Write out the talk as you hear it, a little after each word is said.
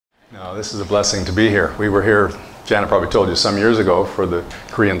No, this is a blessing to be here. We were here, Janet probably told you, some years ago for the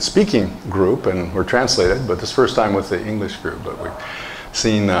Korean speaking group, and we're translated, but this first time with the English group. But we've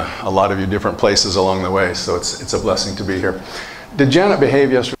seen a lot of you different places along the way, so it's a blessing to be here. Did Janet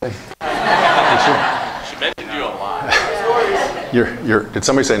behave yesterday? She mentioned you a lot. Did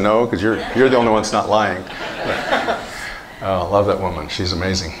somebody say no? Because you're the only one that's not lying. Oh, I love that woman. She's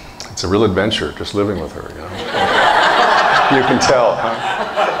amazing. It's a real adventure just living with her, you know. You can tell, huh?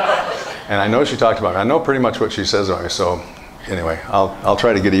 And I know she talked about me. I know pretty much what she says about me. So anyway, I'll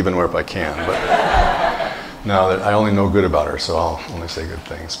try to get even where if I can. But no, I only know good about her, so I'll only say good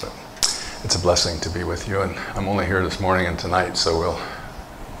things. But it's a blessing to be with you. And I'm only here this morning and tonight, so we'll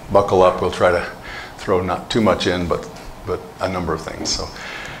buckle up. We'll try to throw not too much in, but a number of things. So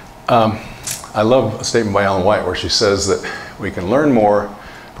I love a statement by Ellen White where she says that we can learn more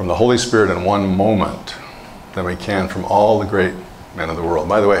from the Holy Spirit in one moment than we can from all the great men of the world.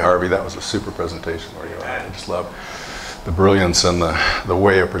 By the way, Harvey, that was a super presentation where you are. I just love the brilliance and the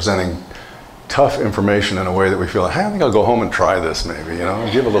way of presenting tough information in a way that we feel, hey, I think I'll go home and try this maybe, you know,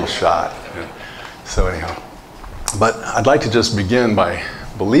 give it a little shot. So anyhow, but I'd like to just begin by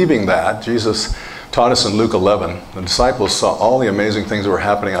believing that Jesus taught us in Luke 11. The disciples saw all the amazing things that were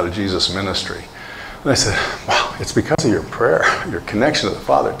happening out of Jesus' ministry. And they said, wow, it's because of your prayer, your connection to the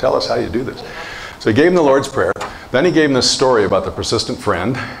Father. Tell us how you do this. So he gave them the Lord's Prayer. Then he gave them this story about the persistent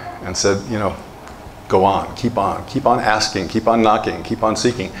friend and said, you know, go on, keep on asking, keep on knocking, keep on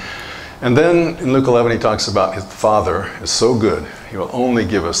seeking. And then in Luke 11 he talks about his Father is so good, he will only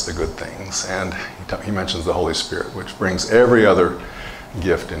give us the good things. And he mentions the Holy Spirit, which brings every other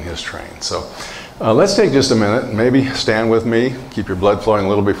gift in his train. So let's take just a minute and maybe stand with me, keep your blood flowing a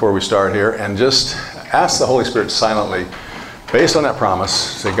little before we start here, and just ask the Holy Spirit silently, based on that promise,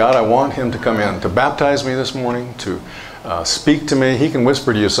 say, God, I want him to come in, to baptize me this morning, to speak to me. He can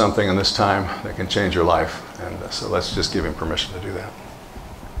whisper to you something in this time that can change your life. And so let's just give him permission to do that.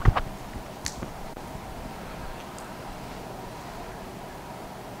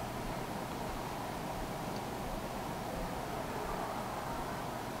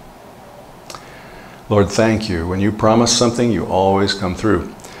 Lord, thank you. When you promise something, you always come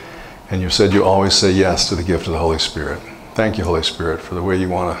through. And you said you always say yes to the gift of the Holy Spirit. Thank you, Holy Spirit, for the way you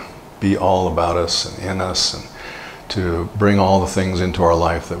want to be all about us and in us, and to bring all the things into our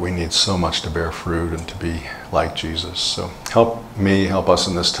life that we need so much to bear fruit and to be like Jesus. So help me, help us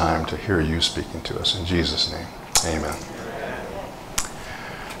in this time to hear you speaking to us. In Jesus' name, amen.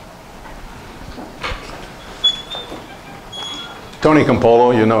 Tony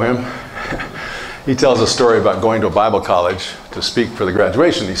Campolo, you know him. He tells a story about going to a Bible college to speak for the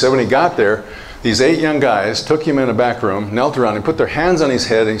graduation. He said when he got there, these 8 young guys took him in a back room, knelt around and put their hands on his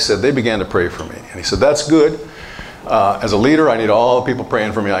head, and he said, they began to pray for me. And he said, that's good. As a leader, I need all the people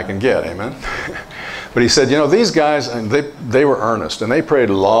praying for me I can get, amen? But he said, you know, these guys, and they were earnest, and they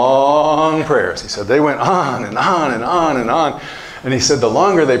prayed long prayers. He said, they went on and on and on and on. And he said, the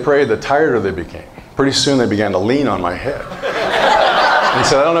longer they prayed, the tireder they became. Pretty soon they began to lean on my head. And he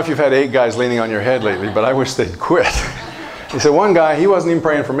said, I don't know if you've had 8 guys leaning on your head lately, but I wish they'd quit. He said, one guy, he wasn't even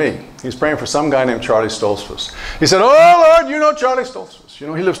praying for me. He was praying for some guy named Charlie Stoltzfus. He said, oh, Lord, you know Charlie Stoltzfus. You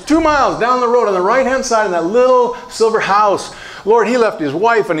know, he lives 2 miles down the road on the right-hand side in that little silver house. Lord, he left his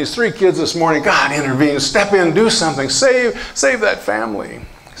wife and his 3 kids this morning. God, intervene, step in, do something, save that family.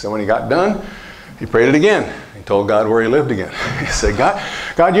 So when he got done, he prayed it again. He told God where he lived again. He said,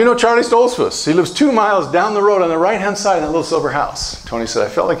 God, you know Charlie Stoltzfus. He lives 2 miles down the road on the right-hand side in that little silver house. Tony said, I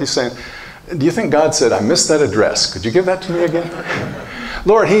felt like he's saying, do you think God said, I missed that address? Could you give that to me again?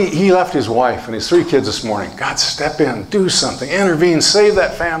 Lord, he left his wife and his 3 kids this morning. God, step in, do something, intervene, save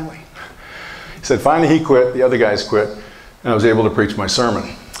that family. He said, finally he quit, the other guys quit, and I was able to preach my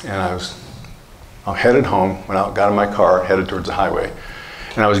sermon. And I headed home, went out, got in my car, headed towards the highway.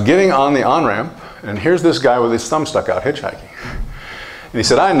 And I was getting on the on-ramp, and here's this guy with his thumb stuck out hitchhiking. And he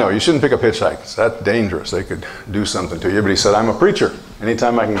said, I know, you shouldn't pick up hitchhikers. That's dangerous. They could do something to you. But he said, I'm a preacher.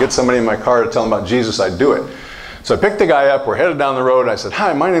 Anytime I can get somebody in my car to tell them about Jesus, I do it. So I picked the guy up. We're headed down the road. I said,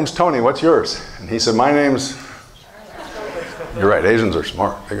 hi, my name's Tony. What's yours? And he said, my name's... You're right, Asians are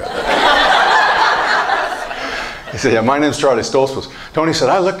smart. They got that. He said, yeah, my name's Charlie Stoltzfus. Tony said,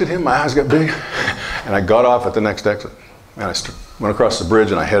 I looked at him, my eyes got big, and I got off at the next exit. And I went across the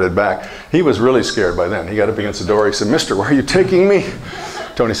bridge and I headed back. He was really scared by then. He got up against the door. He said, mister, where are you taking me?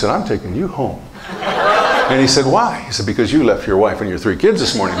 Tony said, I'm taking you home. And he said, why? He said, because you left your wife and your 3 kids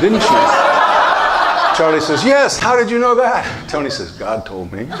this morning, didn't you? Charlie says, yes, how did you know that? Tony says, God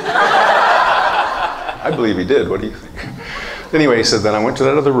told me. I believe he did. What do you think? Anyway, he said, then I went to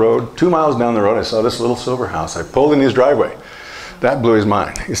that other road. 2 miles down the road, I saw this little silver house. I pulled in his driveway. That blew his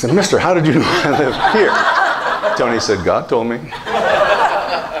mind. He said, "Mister, how did you know I live here?" Tony said, "God told me."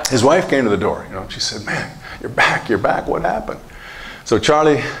 His wife came to the door, and she said, "Man, you're back, what happened?" So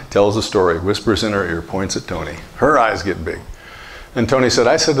Charlie tells the story, whispers in her ear, points at Tony. Her eyes get big. And Tony said,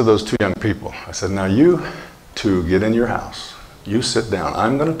 "I said to those two young people, I said, now you two get in your house. You sit down.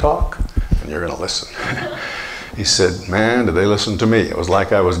 I'm going to talk, and you're going to listen." He said, "Man, did they listen to me. It was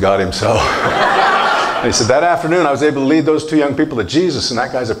like I was God himself." He said, "That afternoon, I was able to lead those two young people to Jesus, and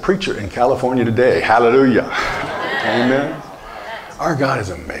that guy's a preacher in California today. Hallelujah." Amen. Our God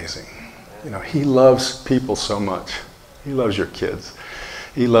is amazing. He loves people so much. He loves your kids.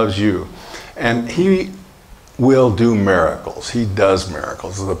 He loves you. And he will do miracles. He does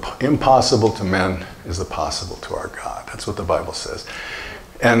miracles. The impossible to men is the possible to our God. That's what the Bible says.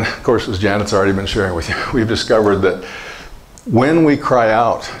 And of course, as Janet's already been sharing with you, we've discovered that when we cry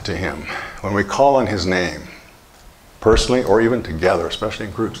out to him, when we call on his name, personally or even together, especially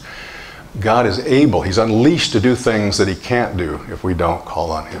in groups, God is able, he's unleashed to do things that he can't do if we don't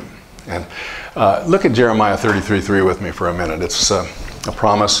call on him. And look at Jeremiah 33:3 with me for a minute. It's a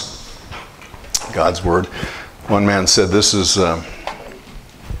promise, God's word. One man said this is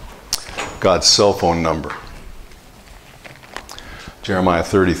God's cell phone number. Jeremiah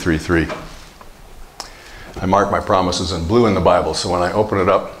 33:3. I mark my promises in blue in the Bible, so when I open it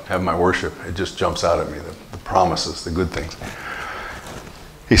up, have my worship, it just jumps out at me, the promises, the good things.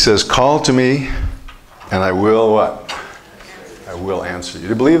 He says, "Call to me, and I will" what? "I will answer you." Do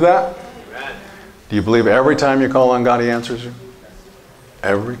you believe that? Amen. Do you believe every time you call on God, he answers you?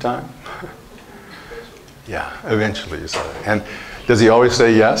 Every time? Yeah, eventually you say. And does he always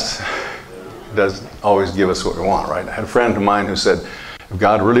say yes? He doesn't always give us what we want, right? I had a friend of mine who said, if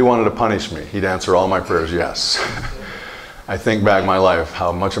God really wanted to punish me, he'd answer all my prayers yes. I think back my life,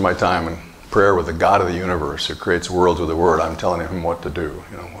 how much of my time in prayer with the God of the universe who creates worlds with a word, I'm telling him what to do.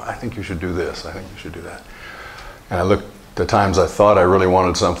 I think you should do this. I think you should do that. And I looked at times I thought I really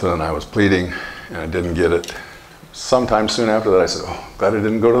wanted something and I was pleading and I didn't get it. Sometime soon after that I said, "Oh, glad I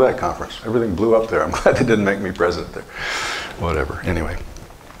didn't go to that conference. Everything blew up there. I'm glad they didn't make me president there." Whatever. Anyway.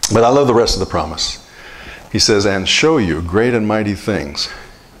 But I love the rest of the promise. He says, "And show you great and mighty things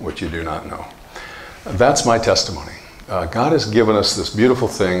which you do not know." That's my testimony. God has given us this beautiful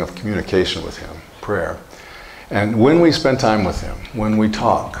thing of communication with him, prayer. And when we spend time with him, when we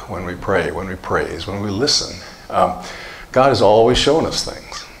talk, when we pray, when we praise, when we listen, God has always shown us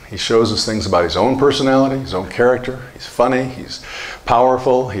things. He shows us things about his own personality, his own character. He's funny, he's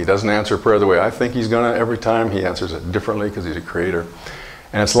powerful. He doesn't answer prayer the way I think he's going to every time. He answers it differently because he's a creator.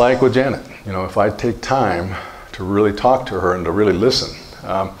 And it's like with Janet. If I take time to really talk to her and to really listen,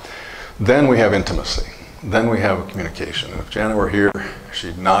 then we have intimacy. Then we have a communication. And if Janet were here,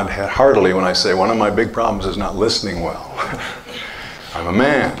 she'd nod heartily when I say, one of my big problems is not listening well. I'm a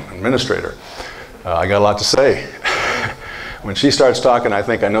man, administrator. I got a lot to say. When she starts talking, I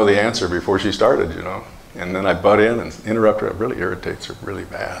think I know the answer before she started, And then I butt in and interrupt her. It really irritates her really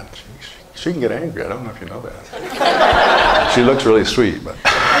bad. She can get angry. I don't know if you know that. She looks really sweet, but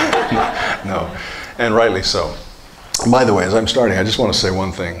no. And rightly so. By the way, as I'm starting, I just want to say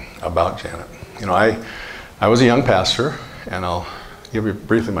one thing about Janet. I was a young pastor, and I'll give you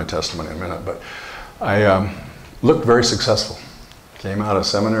briefly my testimony in a minute, but I looked very successful. Came out of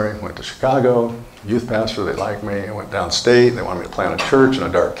seminary, went to Chicago, youth pastor, they liked me. I went downstate, they wanted me to plant a church in a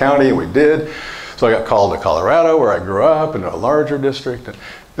dark county, and we did. So I got called to Colorado, where I grew up, into a larger district. And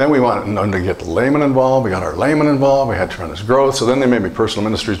then we wanted to get the laymen involved. We got our laymen involved. We had tremendous growth. So then they made me personal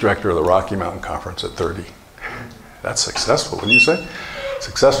ministries director of the Rocky Mountain Conference at 30. That's successful, wouldn't you say?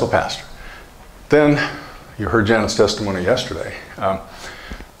 Successful pastor. Then, you heard Janet's testimony yesterday.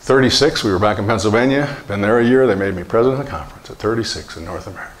 36, we were back in Pennsylvania. Been there a year. They made me president of the conference at 36 in North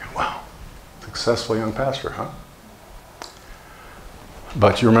America. Wow. Successful young pastor, huh?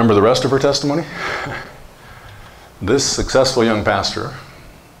 But you remember the rest of her testimony? This successful young pastor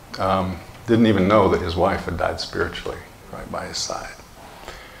didn't even know that his wife had died spiritually right by his side.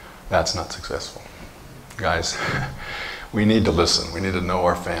 That's not successful. Guys, we need to listen. We need to know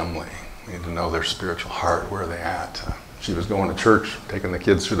our family. We need to know their spiritual heart, where they're at. She was going to church, taking the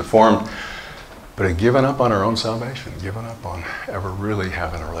kids through the forum, but had given up on her own salvation, given up on ever really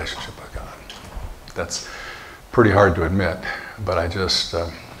having a relationship with God. That's pretty hard to admit, but I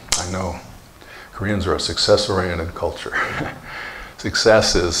know Koreans are a success-oriented culture.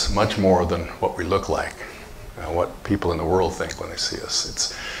 Success is much more than what we look like, what people in the world think when they see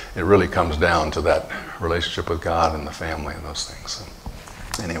us. It really comes down to that relationship with God and the family and those things.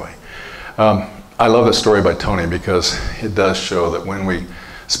 So, anyway, I love this story by Tony because it does show that when we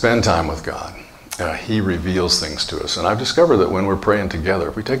spend time with God He reveals things to us. And I've discovered that when we're praying together,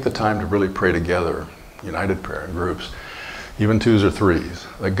 if we take the time to really pray together, united prayer in groups, even twos or threes,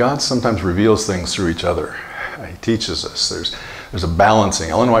 that God sometimes reveals things through each other. He teaches us. There's a balancing.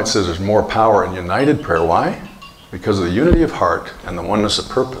 Ellen White says there's more power in united prayer. Why? Because of the unity of heart and the oneness of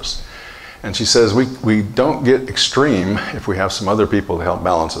purpose. And she says we don't get extreme if we have some other people to help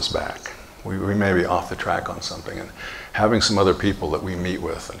balance us back. We may be off the track on something, and having some other people that we meet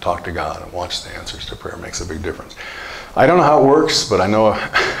with and talk to God and watch the answers to prayer makes a big difference. I don't know how it works, but I know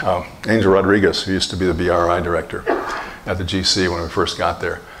Angel Rodriguez, who used to be the BRI director at the GC when we first got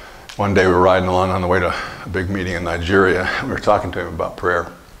there. One day we were riding along on the way to a big meeting in Nigeria. We were talking to him about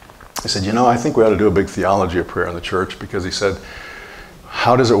prayer. He said, I think we ought to do a big theology of prayer in the church, because he said,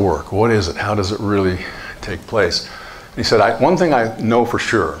 how does it work? What is it? How does it really take place? And he said, one thing I know for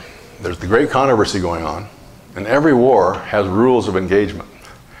sure, there's the great controversy going on, and every war has rules of engagement.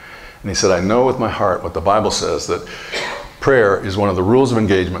 And he said, I know with my heart what the Bible says, that prayer is one of the rules of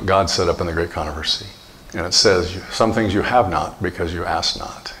engagement God set up in the great controversy. And it says, some things you have not because you ask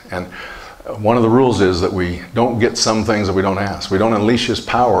not. And one of the rules is that we don't get some things that we don't ask. We don't unleash His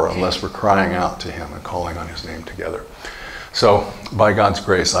power unless we're crying out to Him and calling on His name together. So, by God's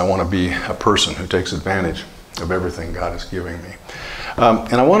grace, I want to be a person who takes advantage of everything God is giving me.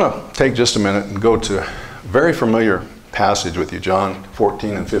 And I want to take just a minute and go to a very familiar passage with you, John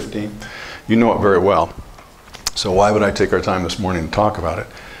 14 and 15. You know it very well. So why would I take our time this morning to talk about it?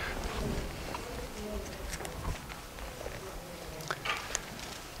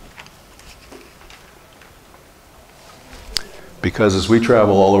 Because as we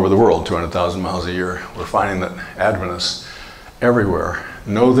travel all over the world, 200,000 miles a year, we're finding that Adventists everywhere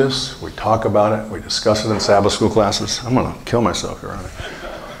know this. We talk about it. We discuss it in Sabbath school classes. I'm going to kill myself here, aren't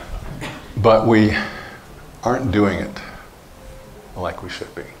I? But we aren't doing it like we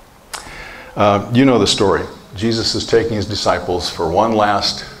should be. You know the story. Jesus is taking His disciples for one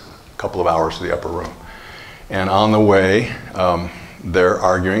last couple of hours to the upper room. And on the way, they're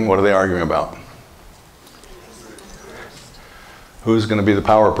arguing. What are they arguing about? Who's going to be the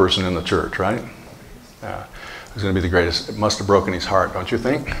power person in the church, right? Who's going to be the greatest? It must have broken His heart, don't you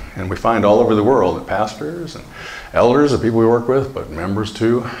think? And we find all over the world that pastors and elders, the people we work with, but members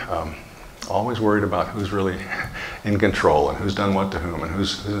too, always worried about who's really in control and who's done what to whom and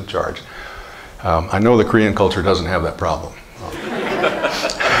who's in charge. I know the Korean culture doesn't have that problem.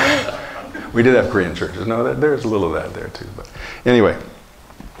 We did have Korean churches. No, there's a little of that there too. But anyway,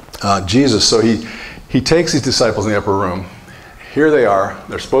 Jesus, so he takes His disciples in the upper room. Here they are.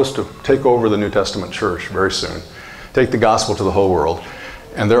 They're supposed to take over the New Testament church very soon, take the gospel to the whole world,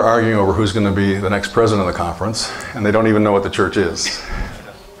 and they're arguing over who's going to be the next president of the conference, and they don't even know what the church is.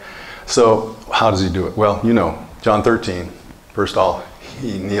 So how does He do it? Well, you know, John 13, first of all,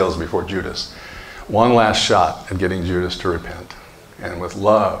 He kneels before Judas. One last shot at getting Judas to repent. And with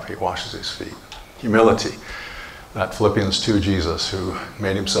love, He washes his feet. Humility, that Philippians 2 Jesus who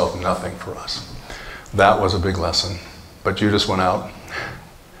made Himself nothing for us. That was a big lesson. But Judas went out,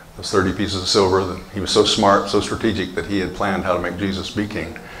 those 30 pieces of silver. He was so smart, so strategic that he had planned how to make Jesus be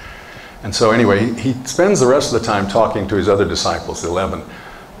king. And so anyway, he spends the rest of the time talking to his other disciples, the 11.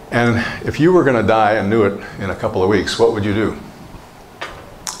 And if you were going to die and knew it in a couple of weeks, what would you do?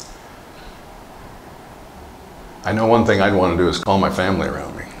 I know one thing I'd want to do is call my family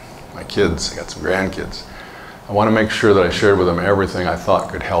around me. My kids, I got some grandkids. I want to make sure that I shared with them everything I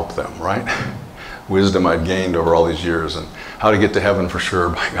thought could help them, right? Wisdom I'd gained over all these years, and how to get to heaven for sure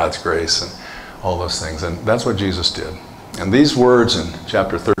by God's grace, and all those things. And that's what Jesus did. And these words in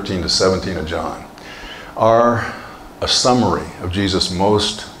chapter 13 to 17 of John are a summary of Jesus'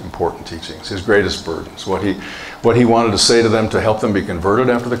 most important teachings, His greatest burdens, what he wanted to say to them to help them be converted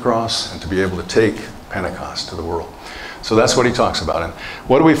after the cross and to be able to take Pentecost to the world. So that's what He talks about. And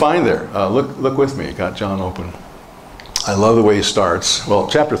what do we find there? Look with me. Got John open. I love the way he starts. Well,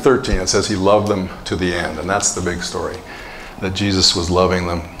 chapter 13, it says He loved them to the end. And that's the big story, that Jesus was loving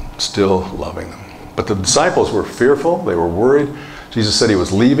them, still loving them. But the disciples were fearful. They were worried. Jesus said He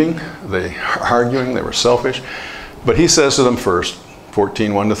was leaving. They were arguing. They were selfish. But He says to them first,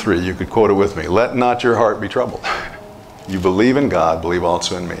 14, 1-3, you could quote it with me, let not your heart be troubled. You believe in God, believe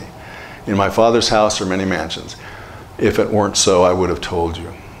also in me. In my Father's house are many mansions. If it weren't so, I would have told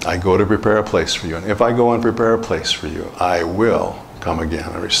you. I go to prepare a place for you. And if I go and prepare a place for you, I will come again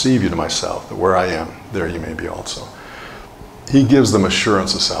and receive you to myself, that where I am, there you may be also. He gives them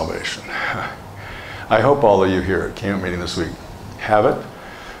assurance of salvation. I hope all of you here at camp meeting this week have it,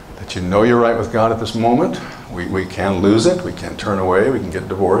 that you know you're right with God at this moment. We can lose it. We can turn away. We can get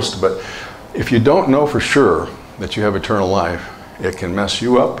divorced. But if you don't know for sure that you have eternal life, It can mess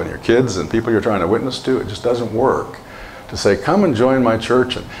you up and your kids and people you're trying to witness to. It just doesn't work to say, come and join my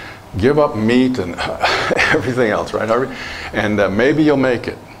church and give up meat and everything else, right, Harvey? And maybe you'll make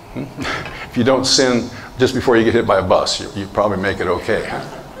it. If you don't sin just before you get hit by a bus, you probably make it okay.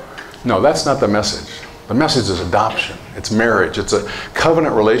 No, that's not the message. The message is adoption. It's marriage. It's a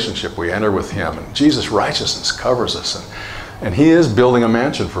covenant relationship we enter with him. And Jesus' righteousness covers us. And he is building a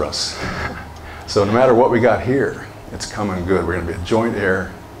mansion for us. So no matter what we got here, it's coming good. We're going to be a joint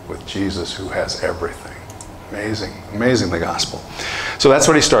heir with Jesus who has everything. Amazing. Amazing, the gospel. So that's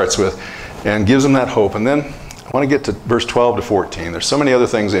what he starts with and gives them that hope. And then I want to get to verse 12 to 14. There's so many other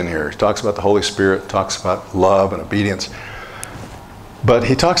things in here. He talks about the Holy Spirit, talks about love and obedience. But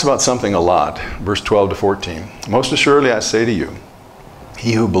he talks about something a lot, verse 12 to 14. Most assuredly I say to you,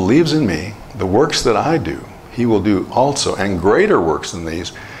 he who believes in me, the works that I do, he will do also, and greater works than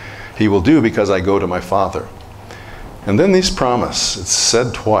these he will do, because I go to my Father. And then these promise, it's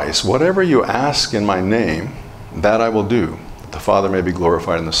said twice, whatever you ask in my name, that I will do, that the Father may be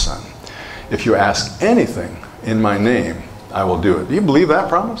glorified in the Son. If you ask anything in my name, I will do it. Do you believe that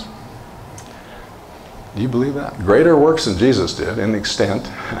promise? Do you believe that? Greater works than Jesus did, in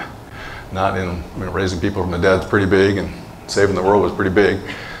extent. Not in raising people from the dead is pretty big, and saving the world was pretty big.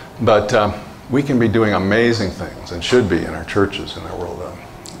 But we can be doing amazing things, and should be in our churches, in our world.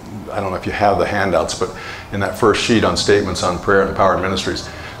 I don't know if you have the handouts, but in that first sheet on statements on prayer and empowered ministries,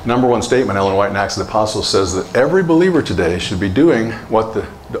 number one statement, Ellen White in Acts of the Apostles says that every believer today should be doing what the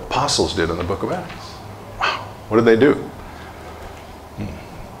apostles did in the book of Acts. Wow. What did they do?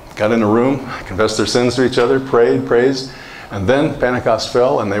 Got in a room, confessed their sins to each other, prayed, praised, and then Pentecost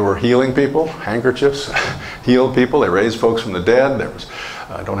fell and they were healing people, handkerchiefs, healed people. They raised folks from the dead. There was,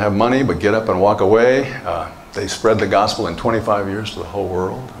 don't have money, but get up and walk away. They spread the gospel in 25 years to the whole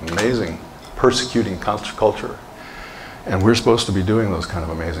world. Amazing, persecuting culture. And we're supposed to be doing those kind of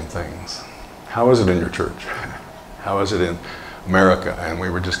amazing things. How is it in your church? How is it in America? And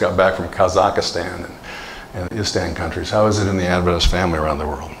we just got back from Kazakhstan and the Istan countries. How is it in the Adventist family around the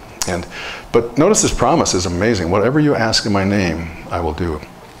world? But notice this promise is amazing. Whatever you ask in my name, I will do.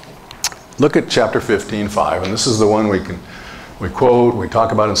 Look at chapter 15:5, and this is the one we quote, we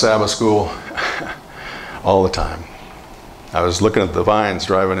talk about in Sabbath school all the time. I was looking at the vines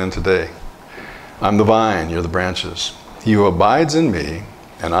driving in today. I'm the vine, you're the branches. He who abides in me,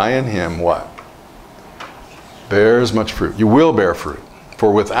 and I in him, what? Bears much fruit. You will bear fruit.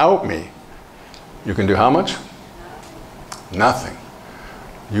 For without me, you can do how much? Nothing.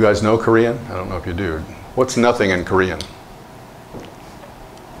 You guys know Korean? I don't know if you do. What's nothing in Korean?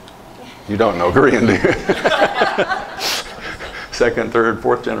 You don't know Korean, do you? Second, third,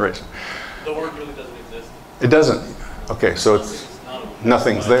 fourth generation. The word really doesn't exist. It doesn't. Okay, so it's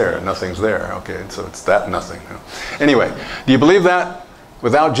nothing's there. Nothing's there. Okay, so it's that nothing. Anyway, do you believe that?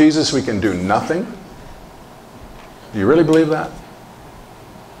 Without Jesus, we can do nothing? Do you really believe that?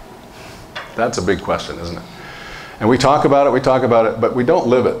 That's a big question, isn't it? And we talk about it, but we don't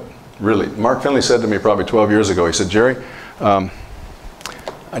live it, really. Mark Finley said to me probably 12 years ago, he said, Jerry,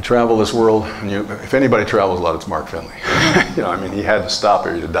 I travel this world, and if anybody travels a lot, it's Mark Finley. He had to stop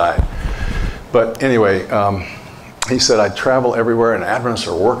or he'd died. But anyway, he said, I travel everywhere, and Adventists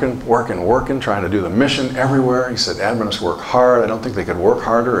are working, trying to do the mission everywhere. He said, Adventists work hard. I don't think they could work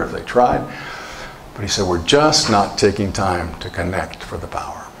harder if they tried. But he said, we're just not taking time to connect for the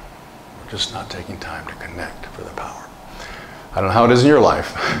power. Just not taking time to connect for the power. I don't know how it is in your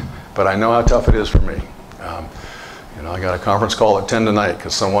life, but I know how tough it is for me. I got a conference call at 10 tonight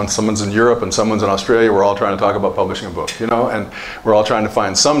because someone's in Europe and someone's in Australia. We're all trying to talk about publishing a book, and we're all trying to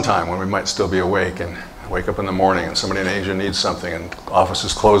find some time when we might still be awake and wake up in the morning and somebody in Asia needs something and office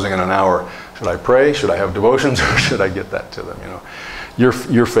is closing in an hour. Should I pray? Should I have devotions? Or should I get that to them?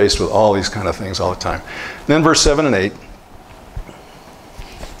 You're faced with all these kind of things all the time. And then verse 7 and 8.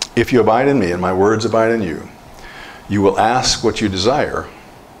 If you abide in me and my words abide in you, you will ask what you desire,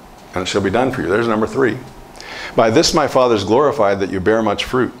 and it shall be done for you. There's number 3. By this my Father is glorified, that you bear much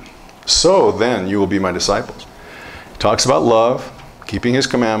fruit. So then you will be my disciples. He talks about love, keeping his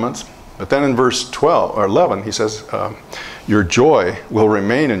commandments. But then in verse 12 or 11, he says, your joy will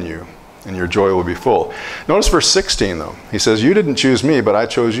remain in you, and your joy will be full. Notice verse 16, though. He says, you didn't choose me, but I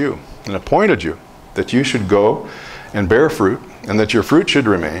chose you and appointed you, that you should go and bear fruit, and that your fruit should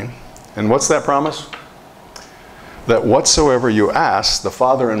remain. And what's that promise? That whatsoever you ask the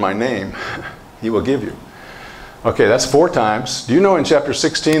Father in my name, he will give you. Okay, that's 4 times. Do you know in chapter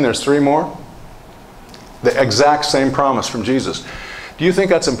 16 there's 3 more? The exact same promise from Jesus. Do you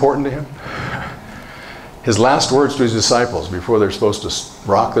think that's important to him? His last words to his disciples before they're supposed to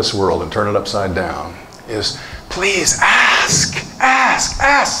rock this world and turn it upside down is, please ask,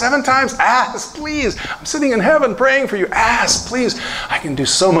 Ask 7 times. Ask, please. I'm sitting in heaven praying for you. Ask, please. I can do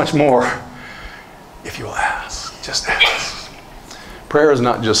so much more if you will ask. Just ask. Prayer is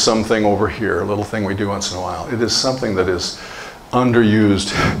not just something over here, a little thing we do once in a while. It is something that is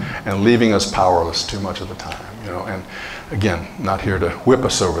underused and leaving us powerless too much of the time. And again, not here to whip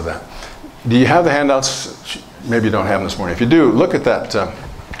us over that. Do you have the handouts? Maybe you don't have them this morning. If you do, look at that.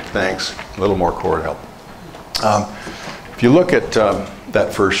 Thanks. A little more cord help. If you look at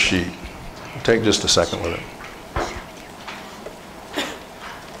that first sheet, take just a second with it.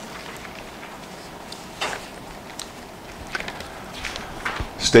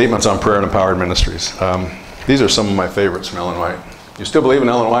 Statements on prayer and empowered ministries. These are some of my favorites from Ellen White. You still believe in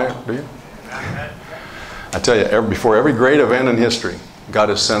Ellen White, do you? I tell you, before every great event in history, God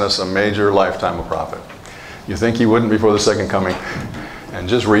has sent us a major lifetime of prophet. You think he wouldn't before the second coming? And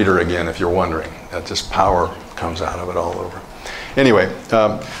just read her again if you're wondering. That just power comes out of it all over. Anyway,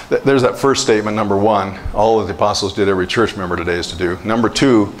 there's that first statement, number 1. All that the apostles did, every church member today is to do. Number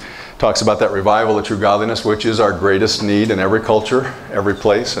 2 talks about that revival of true godliness, which is our greatest need in every culture, every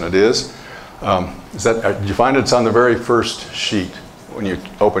place, and it is. Did you find it's on the very first sheet when you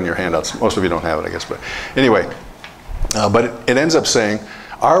open your handouts? Most of you don't have it, I guess. But anyway, but it ends up saying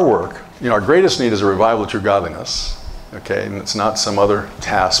our work, our greatest need is a revival of true godliness. Okay, and it's not some other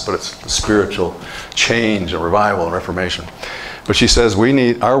task, but it's the spiritual change and revival and reformation. But she says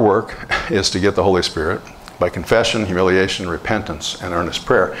our work is to get the Holy Spirit by confession, humiliation, repentance, and earnest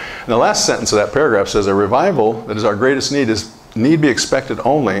prayer. And the last sentence of that paragraph says a revival that is our greatest need be expected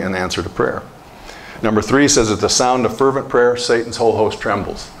only in answer to prayer. Number 3 says at the sound of fervent prayer, Satan's whole host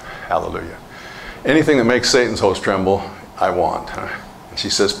trembles. Hallelujah. Anything that makes Satan's host tremble, I want. And she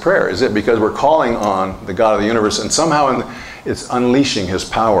says prayer. Is it because we're calling on the God of the universe and somehow it's unleashing his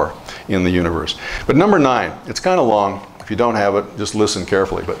power in the universe? But number 9, it's kind of long. If you don't have it, just listen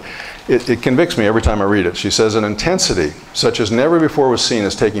carefully. But it convicts me every time I read it. She says an intensity such as never before was seen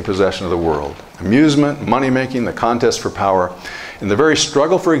is taking possession of the world. Amusement, money-making, the contest for power. In the very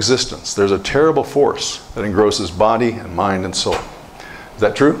struggle for existence, there's a terrible force that engrosses body and mind and soul. Is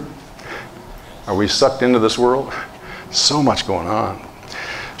that true? Are we sucked into this world? So much going on.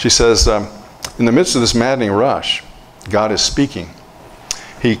 She says, in the midst of this maddening rush, God is speaking.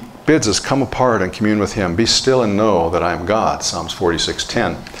 He bids us come apart and commune with him. Be still and know that I am God, Psalms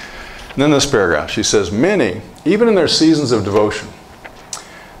 46:10. And then this paragraph, she says, many, even in their seasons of devotion,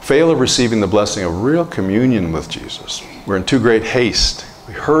 fail of receiving the blessing of real communion with Jesus. We're in too great haste.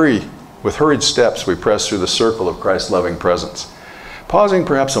 We hurry, with hurried steps, we press through the circle of Christ's loving presence, pausing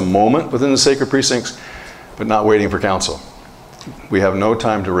perhaps a moment within the sacred precincts, but not waiting for counsel. We have no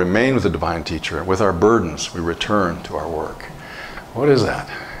time to remain with the divine teacher. With our burdens, we return to our work. What is that?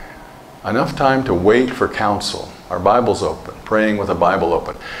 Enough time to wait for counsel. Our Bible's open, praying with a Bible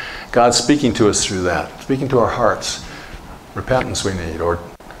open. God's speaking to us through that, speaking to our hearts. Repentance we need, or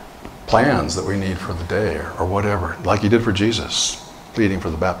plans that we need for the day, or whatever, like he did for Jesus, pleading for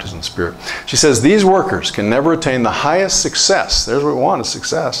the baptism of the Spirit. She says these workers can never attain the highest success, there's what we want, is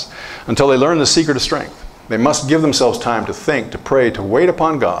success, until they learn the secret of strength. They must give themselves time to think, to pray, to wait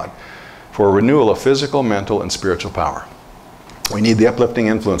upon God for a renewal of physical, mental, and spiritual power. We need the uplifting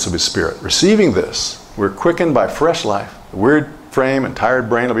influence of his Spirit. Receiving this, we're quickened by fresh life. The weird frame and tired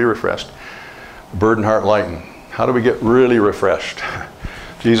brain will be refreshed. The burdened heart lightened. How do we get really refreshed?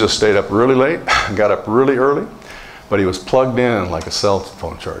 Jesus stayed up really late, got up really early, but he was plugged in like a cell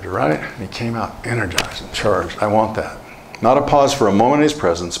phone charger, right? And he came out energized and charged. I want that. Not a pause for a moment in his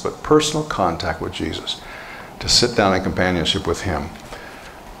presence, but personal contact with Jesus. To sit down in companionship with him.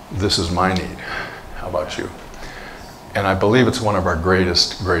 This is my need. How about you? And I believe it's one of our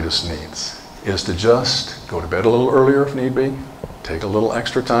greatest needs, is to just go to bed a little earlier if need be, take a little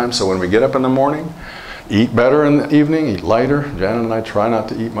extra time, so when we get up in the morning, eat better in the evening, eat lighter. Janet and I try not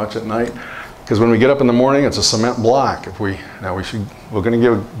to eat much at night, because when we get up in the morning, it's a cement block. We're going to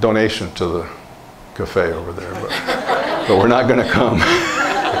give a donation to the cafe over there, but we're not going to come.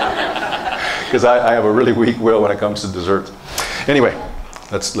 Because I have a really weak will when it comes to desserts. Anyway,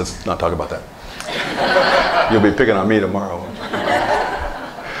 let's not talk about that. You'll be picking on me tomorrow.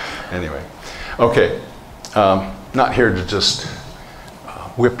 Anyway, okay, not here to just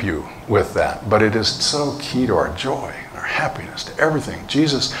whip you with that, but it is so key to our joy, our happiness, to everything.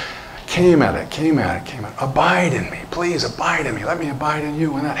 Jesus came at it. Abide in me, please abide in me. Let me abide in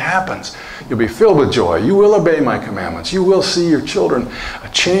you. When that happens, you'll be filled with joy. You will obey my commandments. You will see your children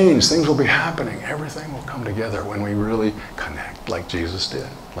change. Things will be happening. Everything will come together when we really connect like Jesus did,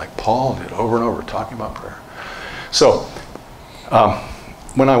 like Paul did over and over, talking about prayer. So,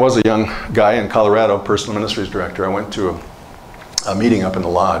 when I was a young guy in Colorado, personal ministries director, I went to a meeting up in the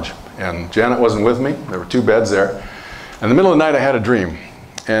lodge. And Janet wasn't with me. There were 2 beds there. In the middle of the night, I had a dream.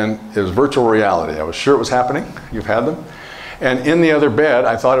 And it was virtual reality. I was sure it was happening. You've had them. And in the other bed,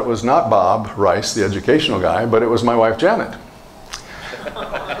 I thought it was not Bob Rice, the educational guy, but it was my wife, Janet.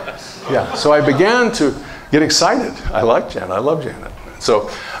 Yeah, so I began to get excited. I like Janet. I love Janet. So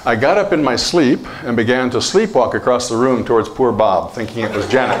I got up in my sleep and began to sleepwalk across the room towards poor Bob, thinking it was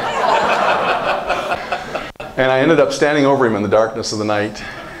Janet. And I ended up standing over him in the darkness of the night.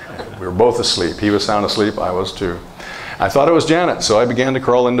 We were both asleep. He was sound asleep. I was too. I thought it was Janet, so I began to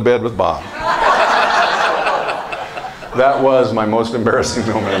crawl into bed with Bob. That was my most embarrassing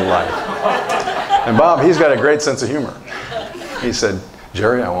moment in life. And Bob, he's got a great sense of humor. He said,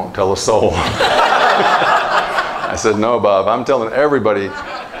 "Jerry, I won't tell a soul." I said, "No, Bob, I'm telling everybody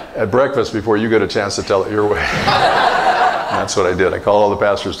at breakfast before you get a chance to tell it your way." And that's what I did. I called all the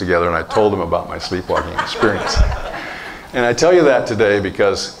pastors together and I told them about my sleepwalking experience. And I tell you that today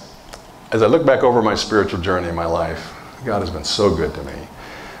because as I look back over my spiritual journey in my life, God has been so good to me.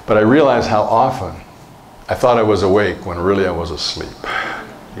 But I realize how often I thought I was awake when really I was asleep.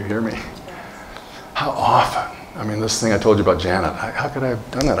 You hear me? How often? I mean, this thing I told you about Janet, how could I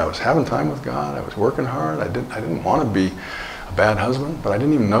have done that? I was having time with God. I was working hard. I didn't want to be a bad husband, but I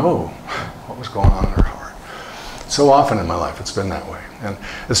didn't even know what was going on in her heart. So often in my life, it's been that way. And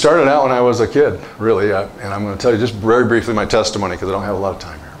it started out when I was a kid, really. And I'm going to tell you just very briefly my testimony because I don't have a lot of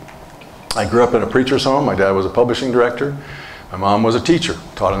time here. I grew up in a preacher's home. My dad was a publishing director. My mom was a teacher,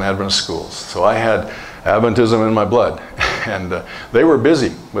 taught in Adventist schools. So I had Adventism in my blood. And they were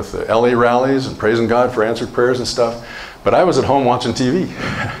busy with the LA rallies and praising God for answered prayers and stuff. But I was at home watching TV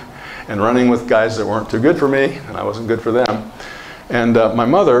and running with guys that weren't too good for me, and I wasn't good for them. And my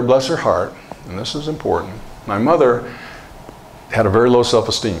mother, bless her heart, and this is important, my mother had a very low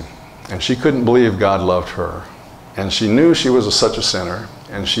self-esteem. And she couldn't believe God loved her. And she knew she was such a sinner,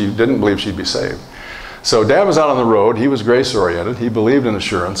 and she didn't believe she'd be saved. So Dad was out on the road. He was grace-oriented. He believed in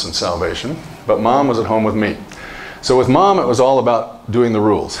assurance and salvation. But Mom was at home with me. So with Mom, it was all about doing the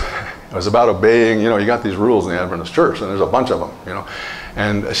rules. It was about obeying. You know, you got these rules in the Adventist church, and there's a bunch of them, you know.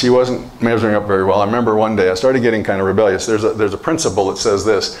 And she wasn't measuring up very well. I remember one day I started getting kind of rebellious. There's a principle that says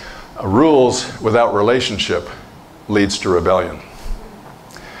this: rules without relationship leads to rebellion.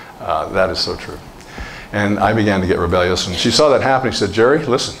 That is so true. And I began to get rebellious, and she saw that happening. She said, "Jerry,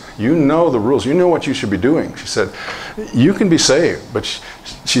 listen, you know the rules. You know what you should be doing." She said, "You can be saved," but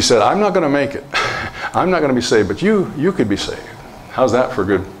she said, "I'm not going to make it. I'm not going to be saved, but you could be saved." How's that for a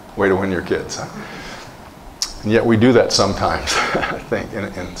good way to win your kids? Huh? And yet we do that sometimes, I think,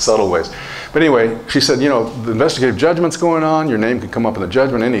 in subtle ways. But anyway, she said, "You know, the investigative judgment's going on. Your name can come up in the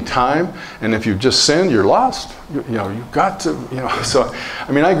judgment any time. And if you've just sinned, you're lost. You know, you've got to, you know." So,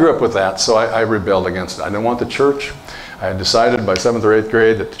 I mean, I grew up with that, so I rebelled against it. I didn't want the church. I had decided by 7th or 8th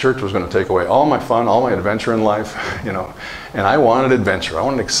grade that the church was going to take away all my fun, all my adventure in life, you know. And I wanted adventure. I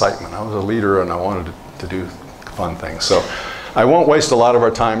wanted excitement. I was a leader, and I wanted to do fun things. So I won't waste a lot of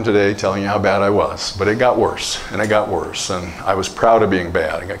our time today telling you how bad I was, but it got worse, and it got worse, and I was proud of being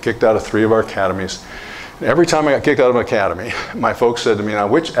bad. I got kicked out of 3 of our academies. And every time I got kicked out of an academy, my folks said to me, "Now,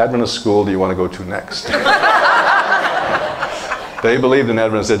 which Adventist school do you want to go to next?" They believed in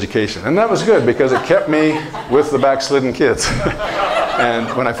Adventist education, and that was good because it kept me with the backslidden kids. And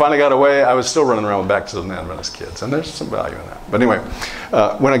when I finally got away, I was still running around with backslidden Adventist kids, and there's some value in that. But anyway,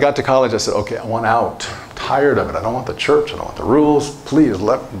 when I got to college, I said, "Okay, I want out. I'm tired of it. I don't want the church. I don't want the rules. Please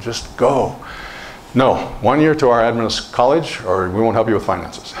let me just go." "No, 1 year to our Adventist college, or we won't help you with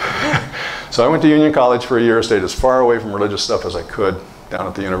finances." So I went to Union College for a year, stayed as far away from religious stuff as I could, down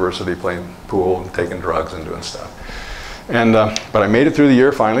at the university playing pool and taking drugs and doing stuff. And but I made it through the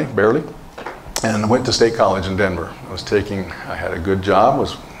year finally, barely, and went to State College in Denver. I had a good job,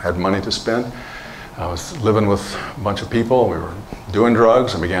 had money to spend. I was living with a bunch of people. We were doing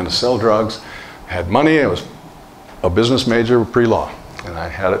drugs and began to sell drugs. I had money. I was a business major with pre-law, and I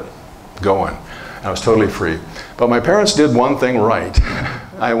had it going. I was totally free. But my parents did one thing right.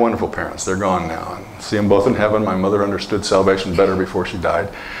 I have wonderful parents. They're gone now. I see them both in heaven. My mother understood salvation better before she died,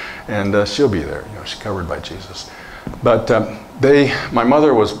 and she'll be there. You know, she's covered by Jesus. But my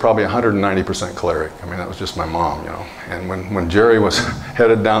mother was probably 190% choleric. I mean, that was just my mom, you know. And when Jerry was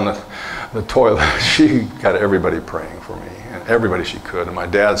headed down the toilet, she got everybody praying for me, and everybody she could. And my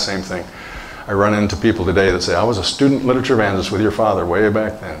dad, same thing. I run into people today that say, "I was a student literature evangelist with your father way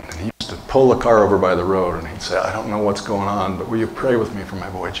back then. And he used to pull the car over by the road, and he'd say, 'I don't know what's going on, but will you pray with me for my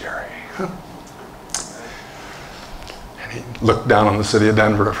boy Jerry?'" And he looked down on the city of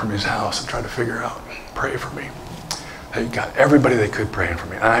Denver from his house and tried to figure out, "Pray for me." They got everybody they could praying for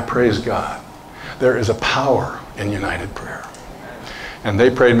me. And I praise God. There is a power in united prayer. And they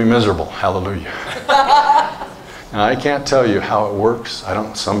prayed me miserable. Hallelujah. Now, I can't tell you how it works.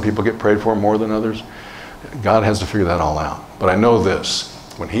 Some people get prayed for more than others. God has to figure that all out. But I know this,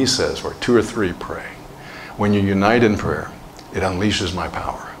 when he says, where 2 or 3 pray, when you unite in prayer, it unleashes my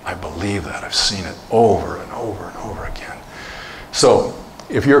power. I believe that. I've seen it over and over and over again. So,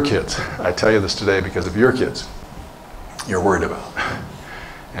 if your kids, I tell you this today because if your kids, you're worried about,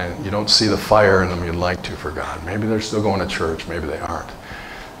 and you don't see the fire in them you'd like to for God, maybe they're still going to church, maybe they aren't.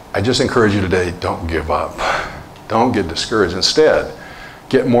 I just encourage you today, don't give up. Don't get discouraged. Instead,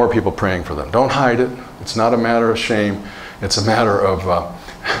 get more people praying for them. Don't hide it. It's not a matter of shame. It's a matter of,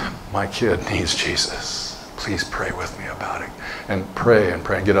 my kid needs Jesus. Please pray with me about it. And pray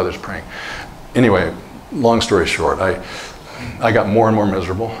and get others praying. Anyway, long story short, I got more and more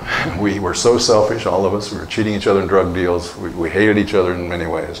miserable. We were so selfish, all of us. We were cheating each other in drug deals. We hated each other in many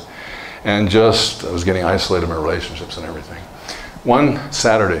ways. And I was getting isolated in my relationships and everything. One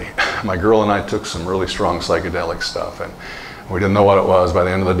Saturday, my girl and I took some really strong psychedelic stuff, and we didn't know what it was. By the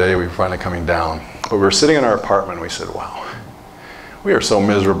end of the day, we were finally coming down. But we were sitting in our apartment, and we said, wow, we are so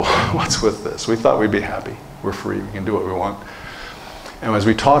miserable. What's with this? We thought we'd be happy. We're free. We can do what we want. And as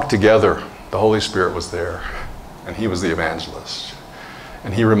we talked together, the Holy Spirit was there, and he was the evangelist.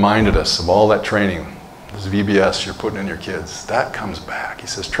 And he reminded us of all that training, this VBS you're putting in your kids. That comes back. He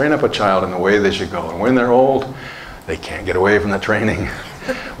says, train up a child in the way they should go. And when they're old, they can't get away from the training.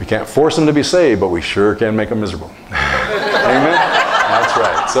 We can't force them to be saved, but we sure can make them miserable. Amen? That's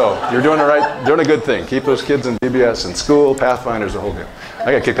right. So you're doing a good thing. Keep those kids in VBS and school, Pathfinders, the whole deal.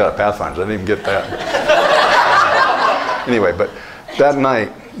 I got kicked out of Pathfinders. I didn't even get that. Anyway, but that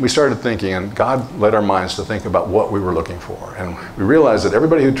night, we started thinking, and God led our minds to think about what we were looking for. And we realized that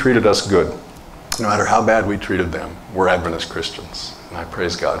everybody who treated us good, no matter how bad we treated them, were Adventist Christians. And I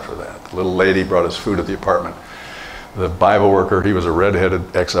praise God for that. The little lady brought us food at the apartment. The Bible worker, he was a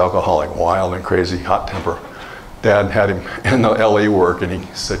red-headed ex-alcoholic, wild and crazy, hot temper. Dad had him in the LA work, and he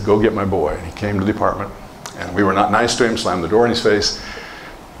said, go get my boy. And he came to the apartment, and we were not nice to him, slammed the door in his face.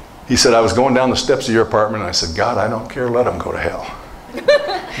 He said, I was going down the steps of your apartment, and I said, God, I don't care, let him go to hell.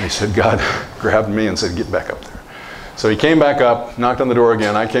 And he said, God grabbed me and said, get back up there. So he came back up, knocked on the door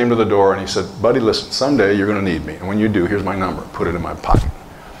again. I came to the door, and he said, buddy, listen, someday you're going to need me. And when you do, here's my number. Put it in my pocket.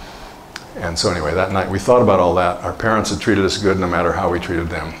 And so anyway, that night we thought about all that. Our parents had treated us good no matter how we treated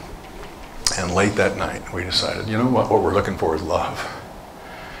them. And late that night, we decided, you know what we're looking for is love.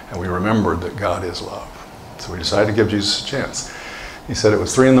 And we remembered that God is love. So we decided to give Jesus a chance. He said it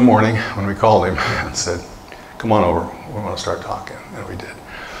was 3 in the morning when we called him and said, come on over, we want to start talking. And we did.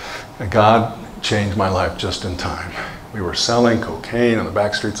 And God changed my life just in time. We were selling cocaine on the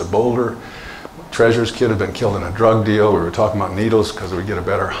back streets of Boulder. Treasurer's kid had been killed in a drug deal. We were talking about needles because we get a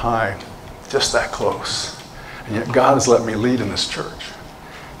better high. Just that close. And yet God has let me lead in this church.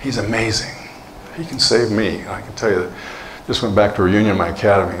 He's amazing. He can save me. And I can tell you that just went back to a reunion in my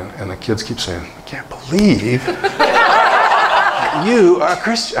academy, and the kids keep saying, I can't believe that you are a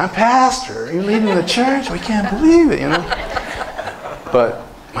Christian, a pastor. You're leading the church. We can't believe it, you know. But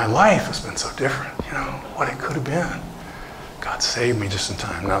my life has been so different, you know, what it could have been. God saved me just in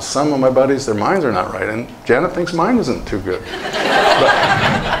time. Now, some of my buddies, their minds are not right, and Janet thinks mine isn't too good.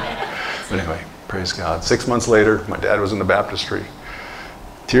 But anyway, praise God. 6 months later, my dad was in the baptistry.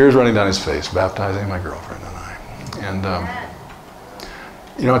 Tears running down his face, baptizing my girlfriend and I. And,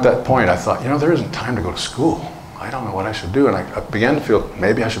 you know, at that point, I thought, you know, there isn't time to go to school. I don't know what I should do. And I began to feel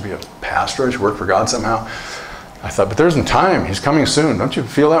maybe I should be a pastor. I should work for God somehow. I thought, but there isn't time. He's coming soon. Don't you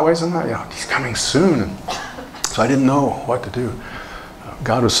feel that way somehow? You know, he's coming soon. And so I didn't know what to do.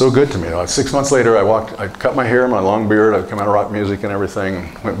 God was so good to me. 6 months later, I cut my hair, my long beard, I'd come out of rock music and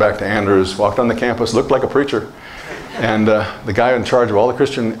everything, went back to Andrews, walked on the campus, looked like a preacher. And the guy in charge of all the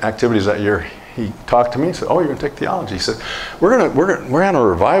Christian activities that year, he talked to me and said, oh, you're going to take theology. He said, we're on a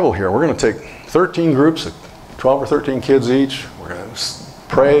revival here. We're going to take 13 groups of 12 or 13 kids each. We're going to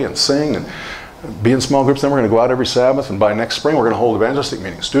pray and sing and be in small groups. Then we're going to go out every Sabbath. And by next spring, we're going to hold evangelistic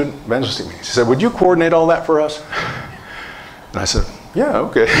meetings, student evangelistic meetings. He said, would you coordinate all that for us? And I said, yeah,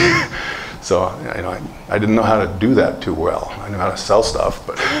 okay. So, you know, I didn't know how to do that too well. I knew how to sell stuff,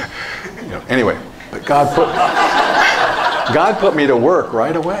 but, you know, anyway. But God put me to work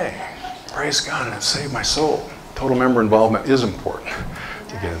right away. Praise God, and it saved my soul. Total member involvement is important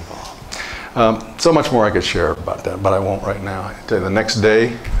to get involved. So much more I could share about that, but I won't right now. I tell you, the next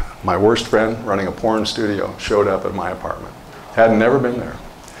day, my worst friend running a porn studio showed up at my apartment. Had never been there.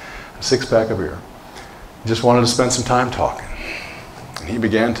 A 6-pack of beer. Just wanted to spend some time talking. And he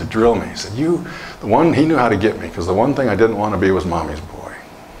began to drill me. He said, he knew how to get me, because the one thing I didn't want to be was mommy's boy.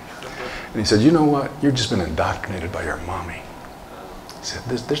 And he said, you know what? You've just been indoctrinated by your mommy. He said,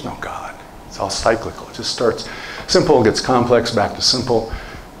 there's no God. It's all cyclical. It just starts simple, gets complex, back to simple.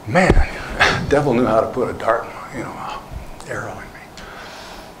 Man, the devil knew how to put a dart, arrow in me.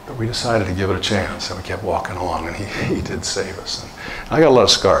 But we decided to give it a chance, and we kept walking along, and he did save us. And I got a lot of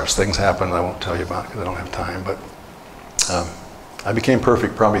scars. Things happened I won't tell you about because I don't have time, but I became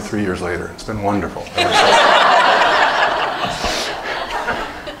perfect probably 3 years later. It's been wonderful.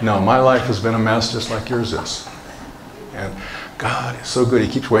 No, my life has been a mess just like yours is. And God is so good. He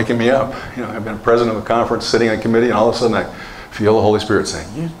keeps waking me up. I've been president of a conference, sitting in a committee, and all of a sudden I feel the Holy Spirit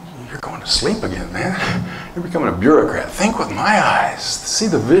saying, you're going to sleep again, man. You're becoming a bureaucrat. Think with my eyes. See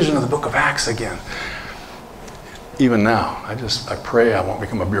the vision of the book of Acts again. Even now, I pray I won't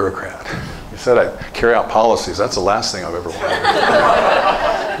become a bureaucrat. You said I'd carry out policies. That's the last thing I've ever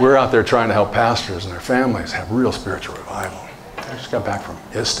wanted. We're out there trying to help pastors and their families have real spiritual revival. I just got back from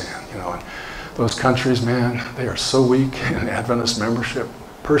Istan, and those countries, man, they are so weak in Adventist membership.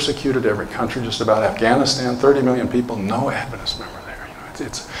 Persecuted every country, just about. Afghanistan, 30 million people, no Adventist member there.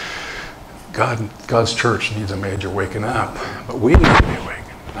 It's God's church needs a major waking up, but we need to be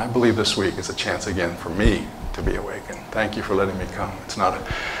awakened. And I believe this week is a chance again for me to be awakened. Thank you for letting me come. It's not a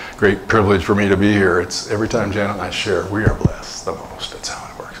great privilege for me to be here. It's every time Janet and I share, we are blessed the most. That's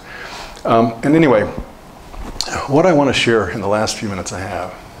how it works. And anyway, what I want to share in the last few minutes I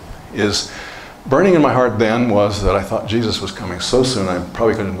have is burning in my heart then was that I thought Jesus was coming so soon I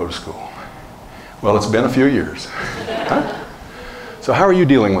probably couldn't go to school. Well, it's been a few years. Huh? So how are you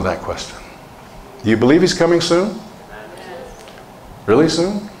dealing with that question? Do you believe he's coming soon? Really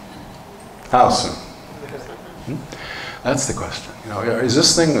soon? How soon? That's the question. Is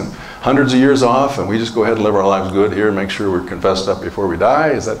this thing hundreds of years off and we just go ahead and live our lives good here and make sure we're confessed up before we die?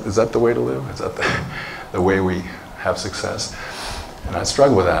 Is that the way to live? Is that the way we have success? And I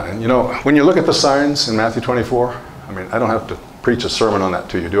struggle with that. And when you look at the signs in Matthew 24, I don't have to preach a sermon on that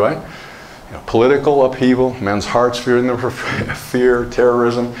to you, do I? Political upheaval, men's hearts fearing them for fear,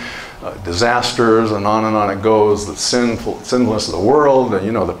 terrorism, disasters, and on it goes. The sinfulness of the world,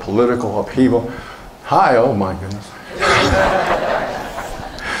 the political upheaval. Hi, oh my goodness.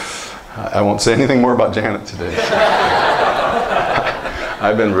 I won't say anything more about Janet today.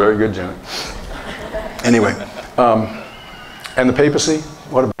 I've been very good, Janet. Anyway, and the papacy?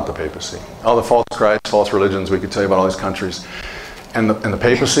 What about the papacy? All the false Christ, false religions, we could tell you about all these countries. And the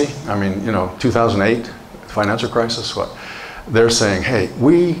papacy, 2008, financial crisis, what? They're saying, hey,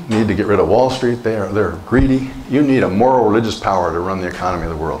 we need to get rid of Wall Street. They're greedy. You need a moral religious power to run the economy of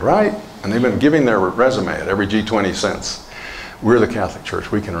the world, right? And they've been giving their resume at every G20 since. We're the Catholic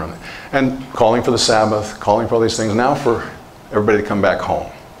Church. We can run it. And calling for the Sabbath, calling for all these things. Now for everybody to come back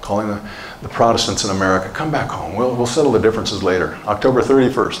home. Calling the Protestants in America, come back home. We'll settle the differences later. October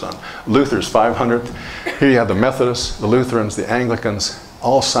 31st on Luther's 500th. Here you have the Methodists, the Lutherans, the Anglicans,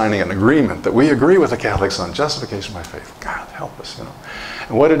 all signing an agreement that we agree with the Catholics on justification by faith. God help us,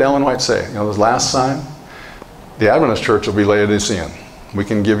 And what did Ellen White say? This last sign? The Adventist Church will be Laodicean. We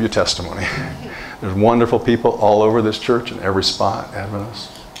can give you testimony. There's wonderful people all over this church in every spot,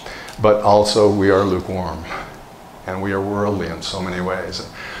 Adventists. But also we are lukewarm. And we are worldly in so many ways.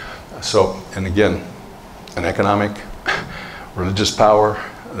 And again, an economic, religious power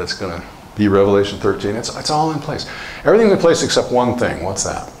that's going to be Revelation 13. It's all in place. Everything's in place except one thing. What's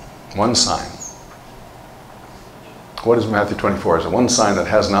that? One sign. What is Matthew 24? Is it one sign that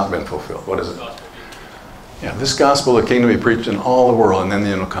has not been fulfilled? What is it? Yeah, this gospel of the kingdom be preached in all the world, and then the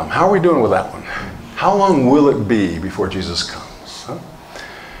end will come. How are we doing with that one? How long will it be before Jesus comes? Huh?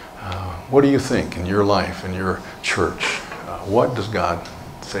 What do you think in your life, in your church? What does God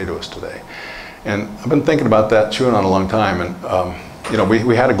say to us today? And I've been thinking about that, chewing on a long time. And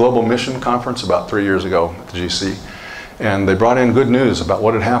we had a global mission conference about 3 years ago at the GC, and they brought in good news about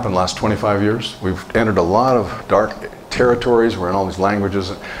what had happened the last 25 years. We've entered a lot of dark territories. We're in all these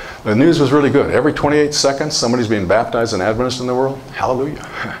languages. The news was really good. Every 28 seconds, somebody's being baptized an Adventist in the world.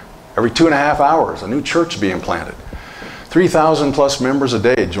 Hallelujah. Every 2.5 hours, a new church being planted. 3,000 plus members a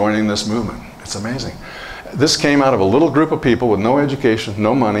day joining this movement. It's amazing. This came out of a little group of people with no education,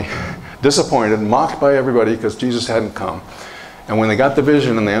 no money, disappointed, mocked by everybody because Jesus hadn't come. And when they got the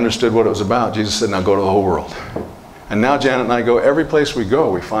vision and they understood what it was about, Jesus said, now go to the whole world. And now Janet and I go, every place we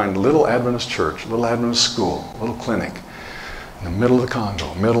go, we find little Adventist church, little Adventist school, little clinic, in the middle of the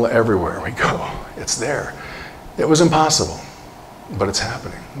Congo, middle of everywhere we go. It's there. It was impossible, but it's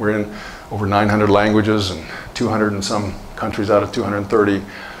happening. We're in over 900 languages and 200 and some countries out of 230.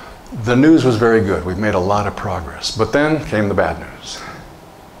 The news was very good. We've made a lot of progress. But then came the bad news.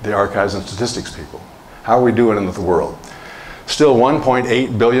 The archives and statistics people. How are we doing in the world? Still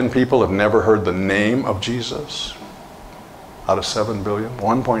 1.8 billion people have never heard the name of Jesus. out of 7 billion.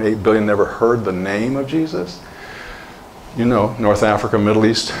 1.8 billion never heard the name of Jesus. You know, North Africa, Middle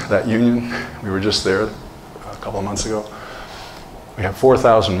East, that union, we were just there a couple of months ago. We have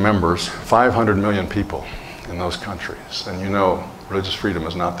 4,000 members, 500 million people in those countries. And you know, religious freedom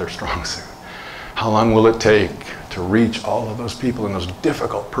is not their strong suit. How long will it take to reach all of those people in those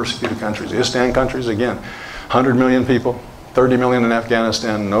difficult, persecuted countries? Islam countries, again, 100 million people, 30 million in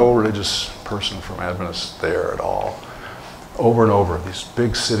Afghanistan, no religious person from Adventists there at all. Over and over, these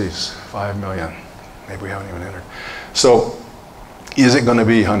big cities, 5 million. Maybe we haven't even entered. So, is it going to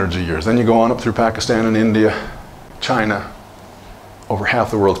be hundreds of years? Then you go on up through Pakistan and India, China, over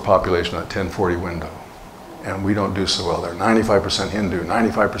half the world's population, that 1040 window. And we don't do so well there. 95% Hindu,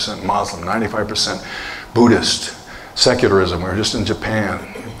 95% Muslim, 95% Buddhist, secularism. We're just in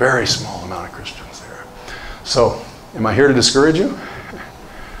Japan, a very small amount of Christians there. So, am I here to discourage you?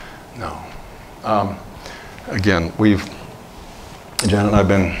 No. Again, Janet and I have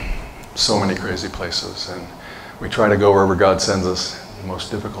been so many crazy places, and we try to go wherever God sends us, the most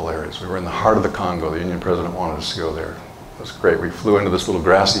difficult areas. We were in the heart of the Congo. The Union president wanted us to go there. It was great. We flew into this little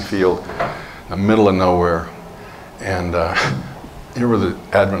grassy field in the middle of nowhere, and here were the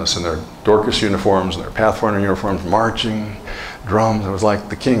Adventists in their Dorcas uniforms and their Pathfinder uniforms, marching, drums. It was like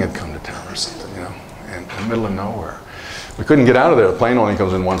the king had come to town or something, you know, and in the middle of nowhere. We couldn't get out of there. The plane only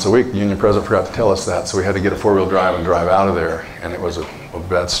comes in once a week. The Union president forgot to tell us that, so we had to get a four-wheel drive and drive out of there, and it was a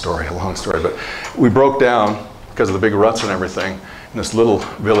bad story, a long story. But we broke down because of the big ruts and everything in this little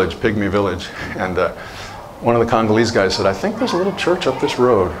village, pygmy village, and one of the Congolese guys said, I think there's a little church up this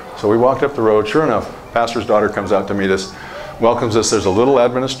road. So we walked up the road. Sure enough, pastor's daughter comes out to meet us, welcomes us. There's a little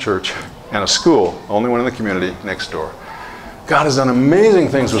Adventist church and a school, only one in the community, next door. God has done amazing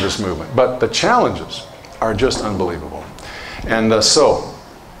things with this movement, but the challenges are just unbelievable. And so,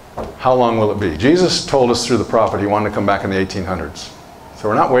 how long will it be? Jesus told us through the prophet he wanted to come back in the 1800s. So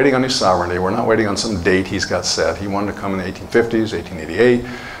we're not waiting on his sovereignty. We're not waiting on some date he's got set. He wanted to come in the 1850s, 1888,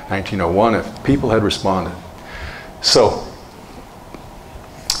 1901, if people had responded. So,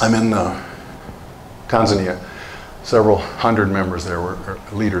 I'm in Tanzania. Several hundred members there, or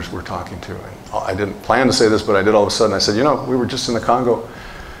leaders we're talking to. And I didn't plan to say this, but I did all of a sudden. I said, you know, we were just in the Congo,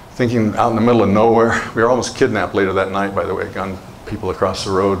 thinking out in the middle of nowhere. We were almost kidnapped later that night, by the way. Gun people across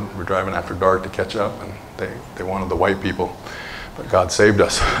the road. We're driving after dark to catch up, and they wanted the white people. But God saved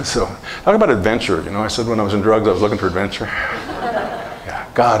us. So, talk about adventure. You know, I said when I was in drugs, I was looking for adventure. Yeah,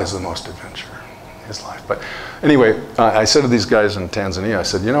 God is the most adventure in his life. But anyway, I said to these guys in Tanzania, I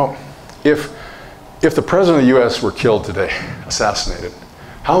said, you know, if the president of the U.S. were killed today, assassinated,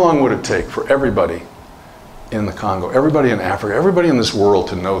 how long would it take for everybody in the Congo, everybody in Africa, everybody in this world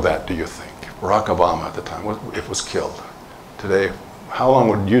to know that, do you think? Barack Obama at the time, if was killed today, how long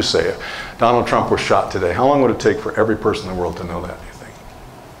would you say, if Donald Trump was shot today, how long would it take for every person in the world to know that, do you think?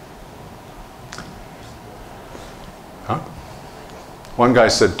 Huh? One guy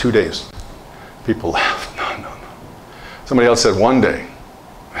said 2 days. People laughed. No. Somebody else said 1 day.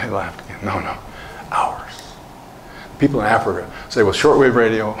 They laughed again. No. Hours. People in Africa say, well, shortwave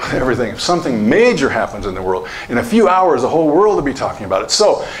radio, everything, if something major happens in the world, in a few hours, the whole world will be talking about it.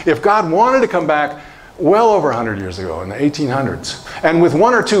 So, if God wanted to come back well over 100 years ago, in the 1800s, and with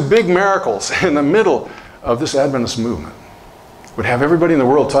one or two big miracles in the middle of this Adventist movement, would have everybody in the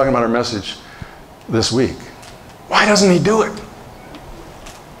world talking about our message this week, why doesn't he do it?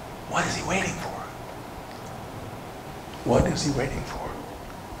 What is he waiting for? What is he waiting for?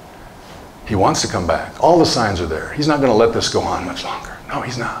 He wants to come back. All the signs are there. He's not going to let this go on much longer. No,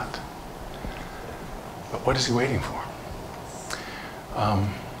 he's not. But what is he waiting for?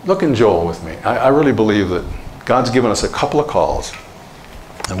 Look in Joel with me. I really believe that God's given us a couple of calls.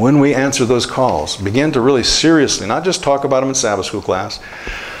 And when we answer those calls, begin to really seriously, not just talk about them in Sabbath school class,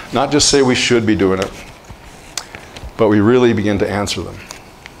 not just say we should be doing it, but we really begin to answer them.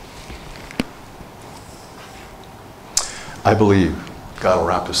 I believe God will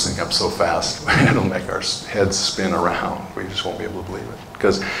wrap this thing up so fast, it'll make our heads spin around. We just won't be able to believe it.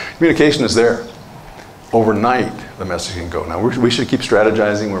 Because communication is there. Overnight, the message can go. Now, we should keep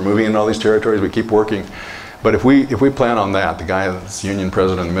strategizing. We're moving into all these territories. We keep working. But if we plan on that, the guy that's union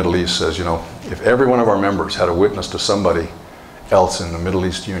president in the Middle East says, you know, if every one of our members had a witness to somebody else in the Middle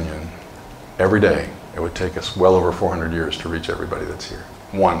East Union every day, it would take us well over 400 years to reach everybody that's here.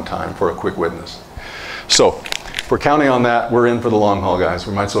 One time for a quick witness. So, if we're counting on that, we're in for the long haul, guys.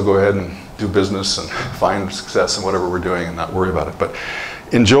 We might as well go ahead and do business and find success in whatever we're doing and not worry about it. But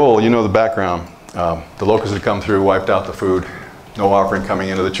in Joel, you know the background. The locusts had come through, wiped out the food, no offering coming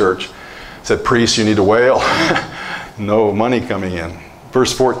into the church. Said, priests, you need to wail. No money coming in.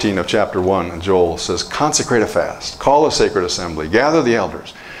 Verse 14 of chapter 1 in Joel says, consecrate a fast, call a sacred assembly, gather the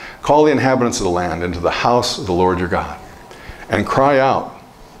elders, call the inhabitants of the land into the house of the Lord your God, and cry out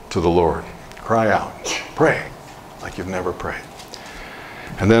to the Lord. Cry out. Pray like you've never prayed.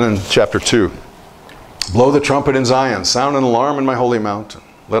 And then in chapter 2, blow the trumpet in Zion, sound an alarm in my holy mountain.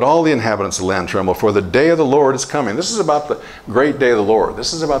 Let all the inhabitants of the land tremble, for the day of the Lord is coming. This is about the great day of the Lord.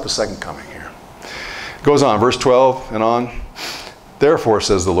 This is about the second coming here. It goes on, verse 12 and on. Therefore,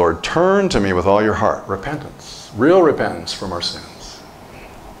 says the Lord, turn to me with all your heart. Repentance, real repentance from our sins.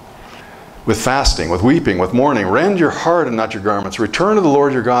 With fasting, with weeping, with mourning. Rend your heart and not your garments. Return to the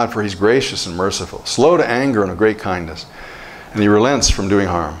Lord your God, for he's gracious and merciful, slow to anger and of great kindness, and he relents from doing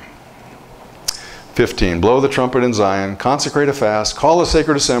harm. 15, blow the trumpet in Zion, consecrate a fast, call a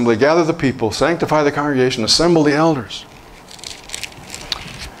sacred assembly, gather the people, sanctify the congregation, assemble the elders.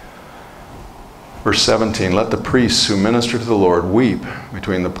 Verse 17, let the priests who minister to the Lord weep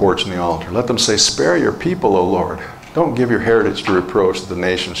between the porch and the altar. Let them say, spare your people, O Lord. Don't give your heritage to reproach that the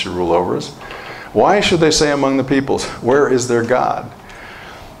nations should rule over us. Why should they say among the peoples, where is their God?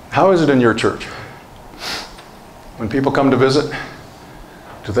 How is it in your church? When people come to visit,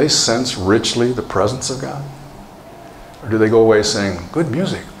 do they sense richly the presence of God? Or do they go away saying, good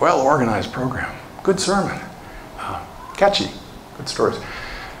music, well-organized program, good sermon, catchy, good stories?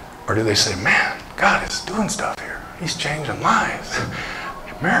 Or do they say, man, God is doing stuff here. He's changing lives.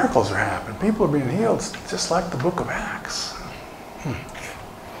 Miracles are happening. People are being healed, just like the book of Acts.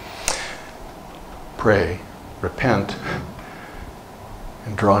 Pray, repent,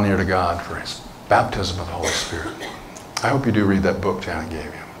 and draw near to God for his baptism of the Holy Spirit. I hope you do read that book Janet gave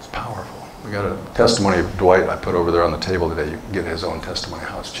you. It's powerful. We got a testimony of Dwight I put over there on the table today. You can get his own testimony,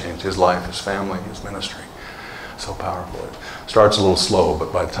 how it's changed his life, his family, his ministry. So powerful. It starts a little slow,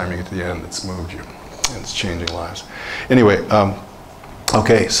 but by the time you get to the end, it's moved you. And it's changing lives. Anyway,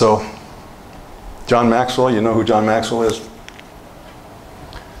 okay, so John Maxwell, you know who John Maxwell is?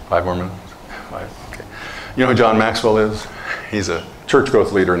 5 more minutes? 5, okay. You know who John Maxwell is? He's a church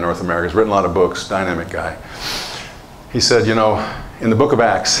growth leader in North America. He's written a lot of books, dynamic guy. He said, you know, in the book of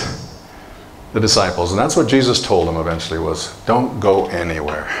Acts, the disciples, and that's what Jesus told them eventually was, don't go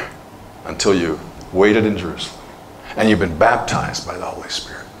anywhere until you waited in Jerusalem and you've been baptized by the Holy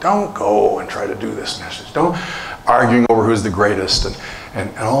Spirit. Don't go and try to do this message. Don't arguing over who's the greatest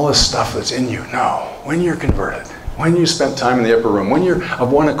and all this stuff that's in you. No, when you're converted, when you spent time in the upper room, when you're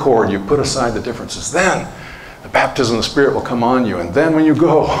of one accord, you put aside the differences, then the baptism of the Spirit will come on you. And then when you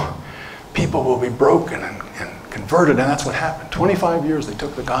go, people will be broken and converted, and that's what happened. 25 years they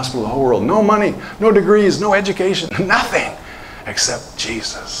took the gospel to the whole world. No money, no degrees, no education, nothing except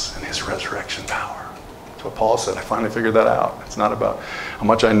Jesus and his resurrection power. That's what Paul said. I finally figured that out. It's not about how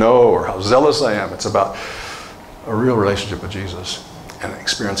much I know or how zealous I am. It's about a real relationship with Jesus and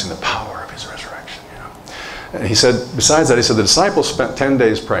experiencing the power of his resurrection. You know? And he said, besides that, he said the disciples spent 10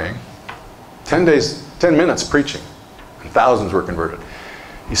 days praying, 10 minutes preaching, and thousands were converted.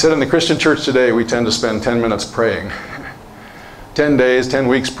 He said in the Christian church today, we tend to spend 10 minutes praying, 10 days, 10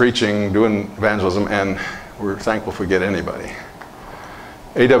 weeks preaching, doing evangelism, and we're thankful if we get anybody.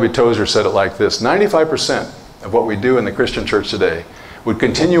 A.W. Tozer said it like this, 95% of what we do in the Christian church today would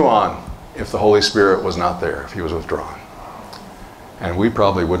continue on if the Holy Spirit was not there, if he was withdrawn. And we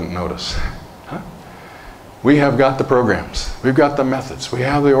probably wouldn't notice. Huh? We have got the programs, we've got the methods, we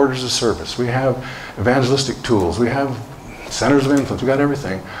have the orders of service, we have evangelistic tools, we have centers of influence, we got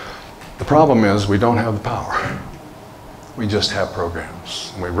everything. The problem is we don't have the power. We just have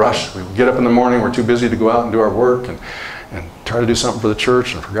programs. And we rush, we get up in the morning, we're too busy to go out and do our work and try to do something for the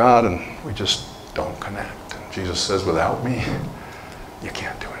church and for God, and we just don't connect. And Jesus says, without me, you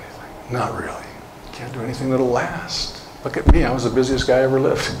can't do anything. Not really. You can't do anything that'll last. Look at me, I was the busiest guy I ever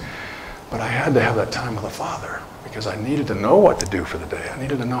lived. But I had to have that time with the Father because I needed to know what to do for the day. I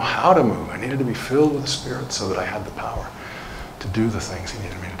needed to know how to move. I needed to be filled with the Spirit so that I had the power to do the things he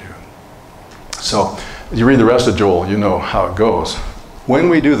needed me to do. So, you read the rest of Joel, you know how it goes. When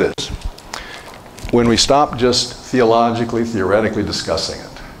we do this, when we stop just theologically, theoretically discussing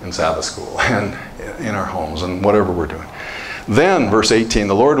it in Sabbath school and in our homes and whatever we're doing, then, verse 18,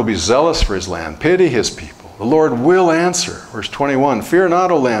 the Lord will be zealous for his land, pity his people. The Lord will answer. Verse 21, fear not,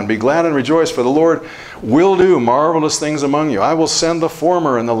 O land, be glad and rejoice, for the Lord will do marvelous things among you. I will send the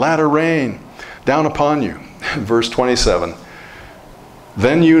former and the latter rain down upon you. Verse 27,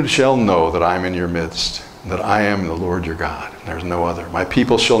 then you shall know that I am in your midst, that I am the Lord your God. There's no other. My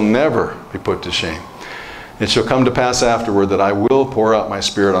people shall never be put to shame. It shall come to pass afterward that I will pour out my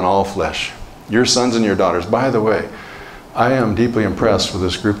Spirit on all flesh, your sons and your daughters. By the way, I am deeply impressed with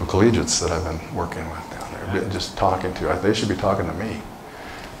this group of collegiates that I've been working with down there, just talking to. They should be talking to me.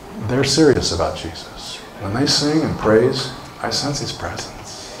 they're serious about Jesus. When they sing and praise, I sense His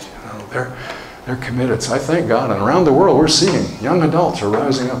presence. You know, they're committed. So I thank God. And around the world, we're seeing young adults are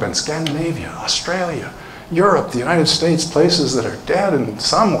rising up in Scandinavia, Australia, Europe, the United States, places that are dead in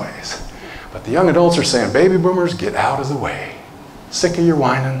some ways. But the young adults are saying, baby boomers, get out of the way. Sick of your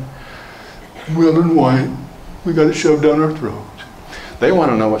whining. Red and white. We got it shoved down our throat. They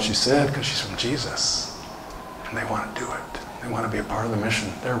want to know what she said because she's from Jesus. And they want to do it. They want to be a part of the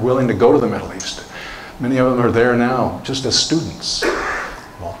mission. They're willing to go to the Middle East. Many of them are there now just as students.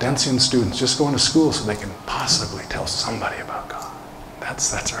 Waldensian students just going to school so they can possibly tell somebody about God.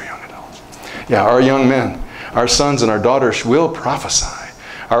 That's our young adults. Yeah, our young men, our sons and our daughters will prophesy.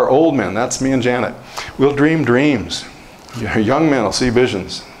 Our old men, that's me and Janet, will dream dreams. Your young men will see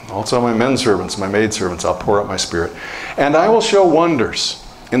visions. Also my men servants, my maid servants, I'll pour out my spirit. And I will show wonders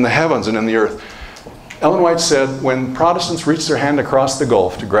in the heavens and in the earth. Ellen White said, when Protestants reach their hand across the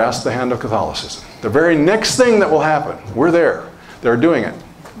gulf to grasp the hand of Catholicism, the very next thing that will happen, we're there. They're doing it.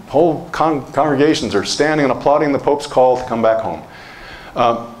 Whole congregations are standing and applauding the Pope's call to come back home.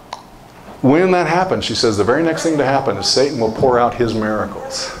 When that happens, she says, the very next thing to happen is Satan will pour out his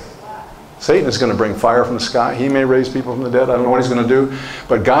miracles. Satan is going to bring fire from the sky. He may raise people from the dead. I don't know what he's going to do.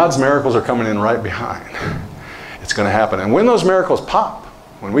 But God's miracles are coming in right behind. It's going to happen. And when those miracles pop,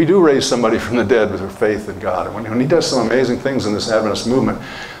 when we do raise somebody from the dead with their faith in God, and when He does some amazing things in this Adventist movement,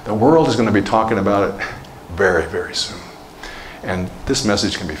 the world is going to be talking about it very, very soon. And this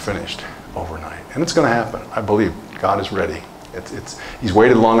message can be finished overnight. And it's going to happen. I believe God is ready. He's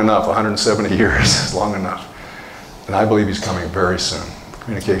waited long enough. 170 years is long enough. And I believe He's coming very soon.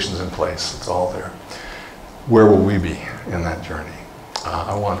 Communication's in place. It's all there. Where will we be in that journey?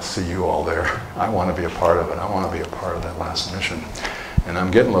 I want to see you all there. I want to be a part of it. I want to be a part of that last mission. And I'm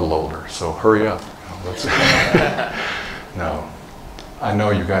getting a little older, so hurry up. No. I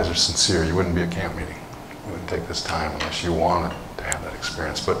know you guys are sincere. You wouldn't be at camp meeting. You wouldn't take this time unless you wanted to have that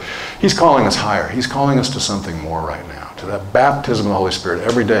experience. But He's calling us higher. He's calling us to something more right now, to that baptism of the Holy Spirit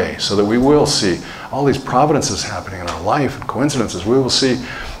every day, so that we will see all these providences happening in our life and coincidences. We will see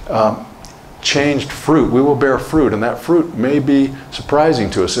changed fruit. We will bear fruit, and that fruit may be surprising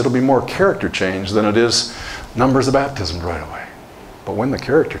to us. It'll be more character change than it is numbers of baptisms right away. But when the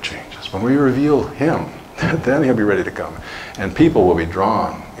character changes, when we reveal Him, then He'll be ready to come. And people will be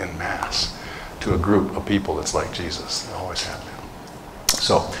drawn in mass to a group of people that's like Jesus. They always have been.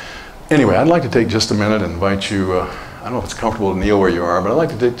 So, anyway, I'd like to take just a minute and invite you, I don't know if it's comfortable to kneel where you are, but I'd like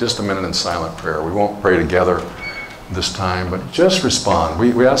to take just a minute in silent prayer. We won't pray together this time, but just respond.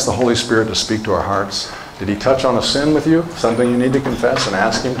 We ask the Holy Spirit to speak to our hearts. Did He touch on a sin with you? Something you need to confess and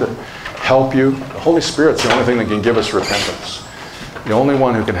ask Him to help you? The Holy Spirit's the only thing that can give us repentance. The only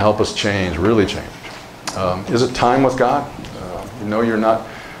one who can help us change, really change. Is it time with God? You know you're not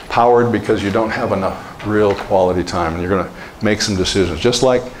powered because you don't have enough real quality time, and you're going to make some decisions. Just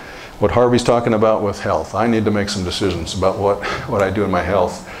like what Harvey's talking about with health. I need to make some decisions about what I do in my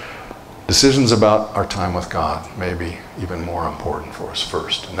health. Decisions about our time with God may be even more important for us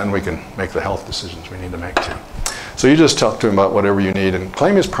first, and then we can make the health decisions we need to make too. So you just talk to Him about whatever you need and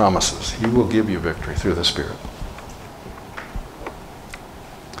claim His promises. He will give you victory through the Spirit.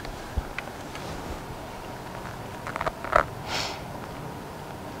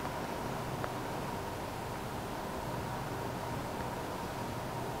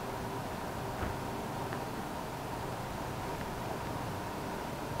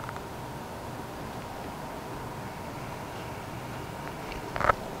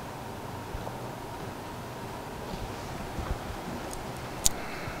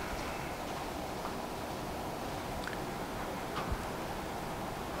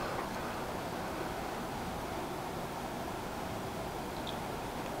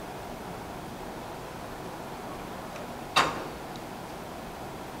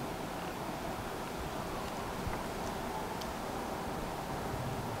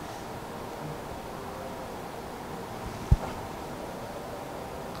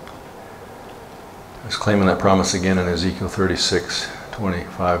 I was claiming that promise again in Ezekiel 36,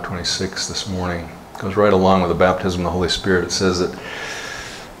 25, 26 this morning. It goes right along with the baptism of the Holy Spirit. It says that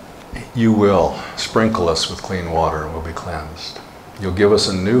you will sprinkle us with clean water and we'll be cleansed. You'll give us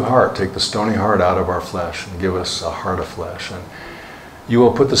a new heart, take the stony heart out of our flesh and give us a heart of flesh. And you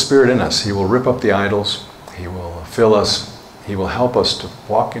will put the Spirit in us. He will rip up the idols. He will fill us. He will help us to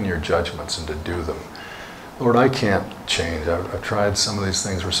walk in your judgments and to do them. Lord, I can't change. I've tried some of these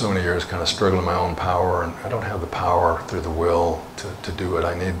things for so many years, kind of struggling in my own power, and I don't have the power through the will to do it.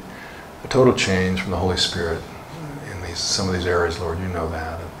 I need a total change from the Holy Spirit in some of these areas, Lord. You know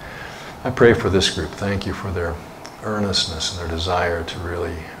that. And I pray for this group. Thank you for their earnestness and their desire to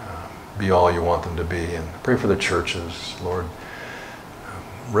really be all you want them to be. And pray for the churches, Lord.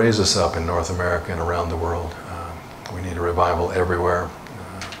 Raise us up in North America and around the world. We need a revival everywhere.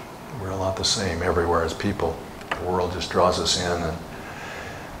 We're a lot the same everywhere as people. The world just draws us in. And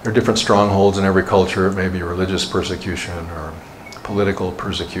there are different strongholds in every culture. It may be religious persecution or political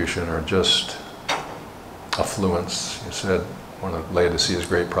persecution or just affluence. You said one of Laodicea's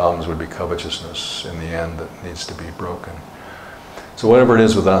great problems would be covetousness in the end that needs to be broken. So whatever it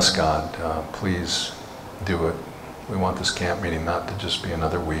is with us, God, please do it. We want this camp meeting not to just be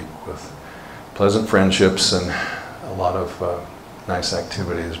another week with pleasant friendships and a lot of nice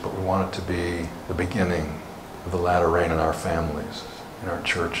activities, but we want it to be the beginning of the latter rain in our families, in our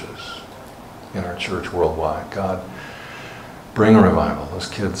churches, in our church worldwide. God, bring a revival. Those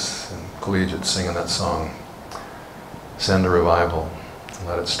kids in collegiate singing that song, send a revival and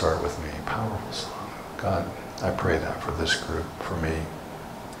let it start with me. Powerful song. God, I pray that for this group, for me.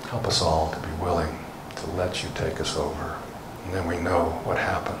 Help us all to be willing to let you take us over. And then we know what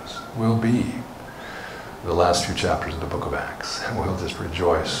happens. We'll be the last few chapters of the book of Acts. And we'll just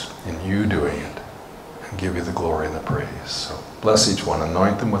rejoice in you doing it and give you the glory and the praise. So bless each one.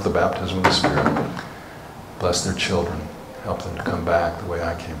 Anoint them with the baptism of the Spirit. Bless their children. Help them to come back the way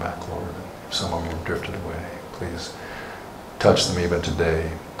I came back, Lord. And if some of them have drifted away, please touch them even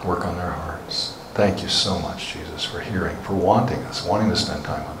today. Work on their hearts. Thank you so much, Jesus, for hearing, for wanting us, wanting to spend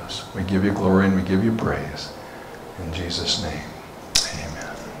time with us. We give you glory and we give you praise. In Jesus' name,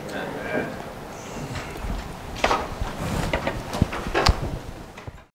 amen. Amen.